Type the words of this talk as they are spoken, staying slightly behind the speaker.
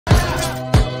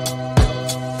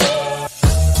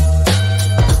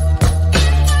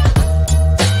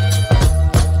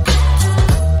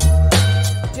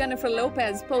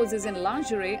Lopez poses in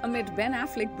lingerie amid Ben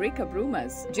Affleck breakup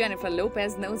rumors. Jennifer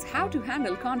Lopez knows how to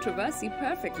handle controversy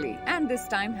perfectly, and this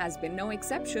time has been no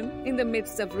exception. In the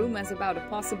midst of rumors about a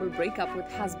possible breakup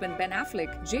with husband Ben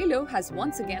Affleck, J-Lo has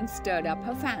once again stirred up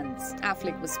her fans.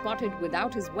 Affleck was spotted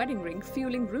without his wedding ring,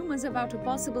 fueling rumors about a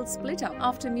possible split-up.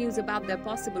 After news about their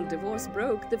possible divorce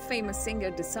broke, the famous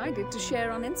singer decided to share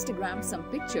on Instagram some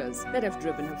pictures that have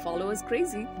driven her followers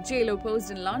crazy. J-Lo posed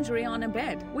in lingerie on a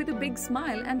bed, with a big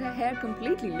smile and her hair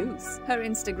completely loose. Her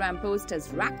Instagram post has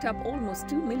racked up almost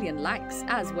 2 million likes,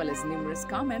 as well as numerous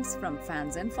comments from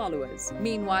fans and followers.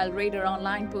 Meanwhile, Radar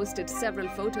Online posted several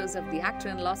photos of the actor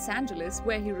in Los Angeles,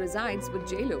 where he resides with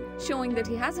J-Lo, showing that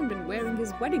he hasn't been wearing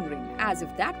his wedding ring. As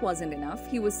if that wasn't enough,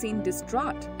 he was seen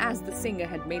distraught, as the singer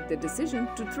had made the decision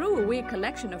to throw away a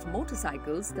collection of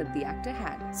motorcycles that the actor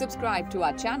had. Subscribe to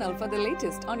our channel for the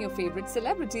latest on your favorite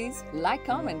celebrities. Like,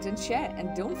 comment and share,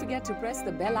 and don't forget to press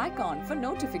the bell icon for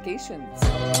notifications.